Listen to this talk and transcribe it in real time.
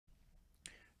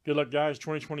Good luck, guys.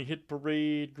 2020 Hit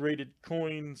Parade graded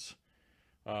coins.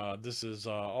 This is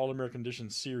All-American Edition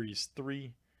Series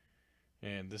 3.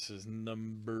 And this is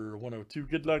number 102.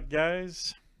 Good luck,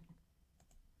 guys.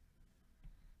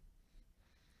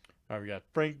 All right, we got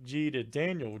Frank G to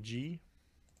Daniel G.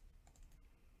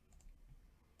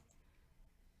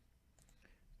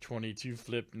 22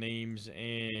 flip names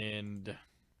and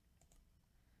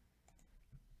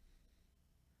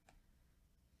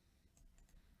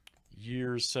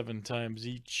years 7 times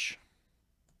each.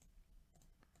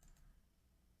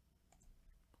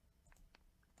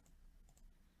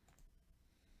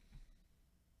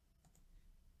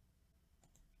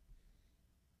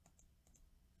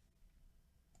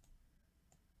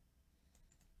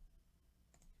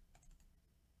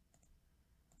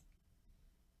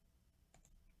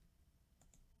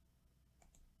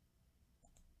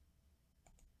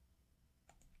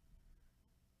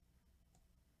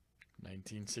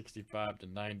 (1965 to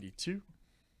 92).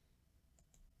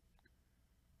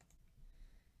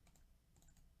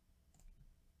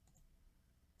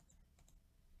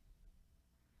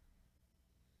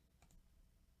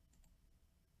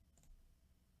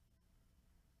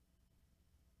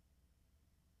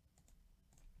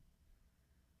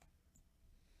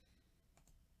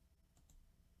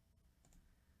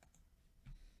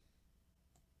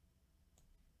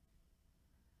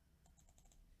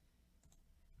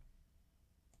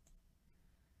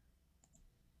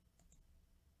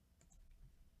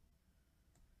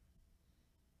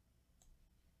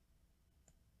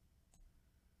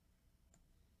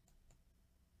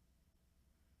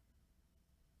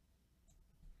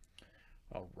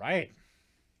 All right.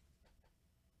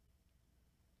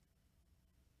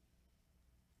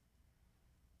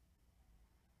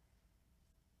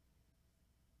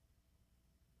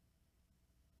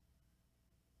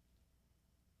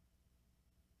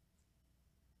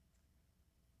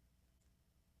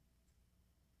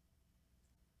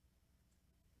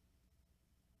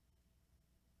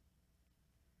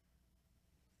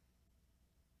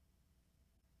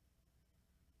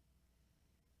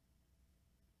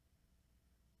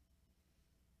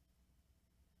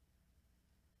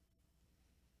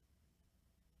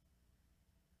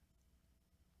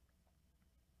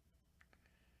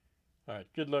 All right,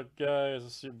 good luck, guys.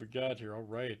 Let's see what we got here. All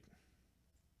right.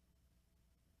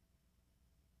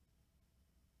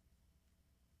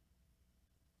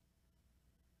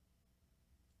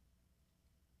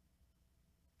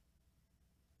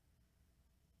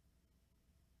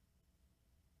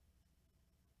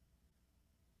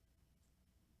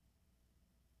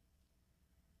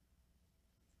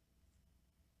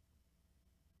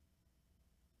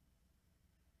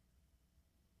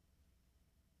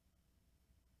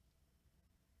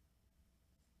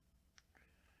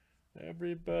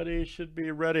 Everybody should be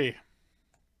ready.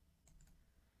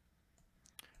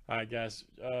 All right, guys.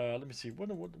 Let me see.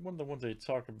 One of the ones they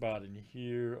talk about in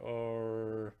here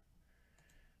are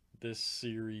this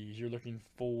series. You're looking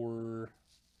for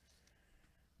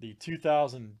the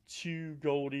 2002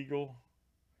 Gold Eagle,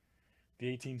 the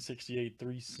 1868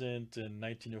 3 cent, and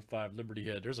 1905 Liberty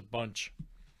Head. There's a bunch.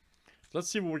 Let's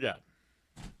see what we got.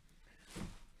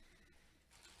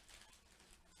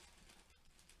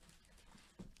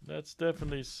 Let's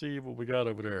definitely see what we got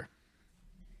over there.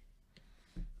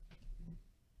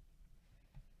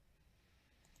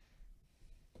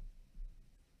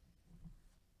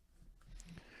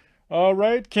 All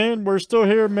right, Ken, we're still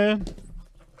here, man.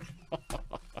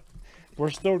 We're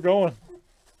still going.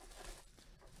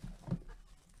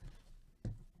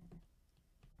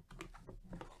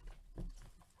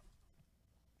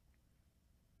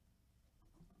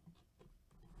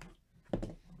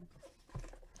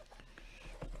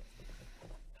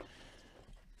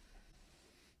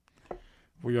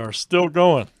 We are still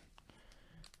going.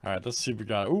 All right, let's see what we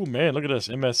got. Oh, man, look at this.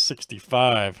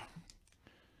 MS65.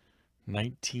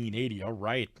 1980. All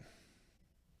right.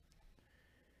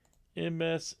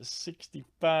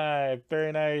 MS65.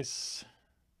 Very nice.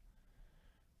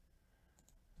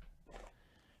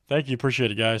 Thank you.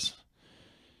 Appreciate it, guys.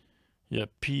 Yeah,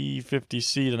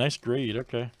 P50C. The nice grade.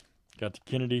 Okay. Got the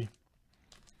Kennedy.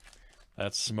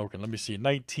 That's smoking. Let me see.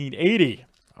 1980.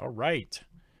 All right.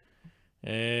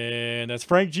 And that's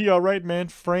Frank G. All right, man.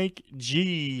 Frank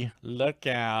G. Look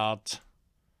out.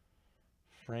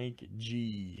 Frank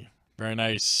G. Very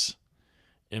nice.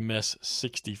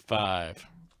 MS65.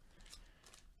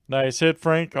 Nice hit,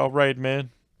 Frank. All right, man.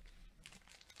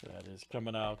 That is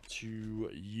coming out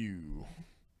to you.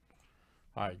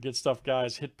 All right, good stuff,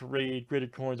 guys. Hit Parade,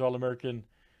 Graded Coins, All-American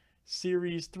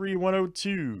Series 3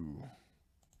 102.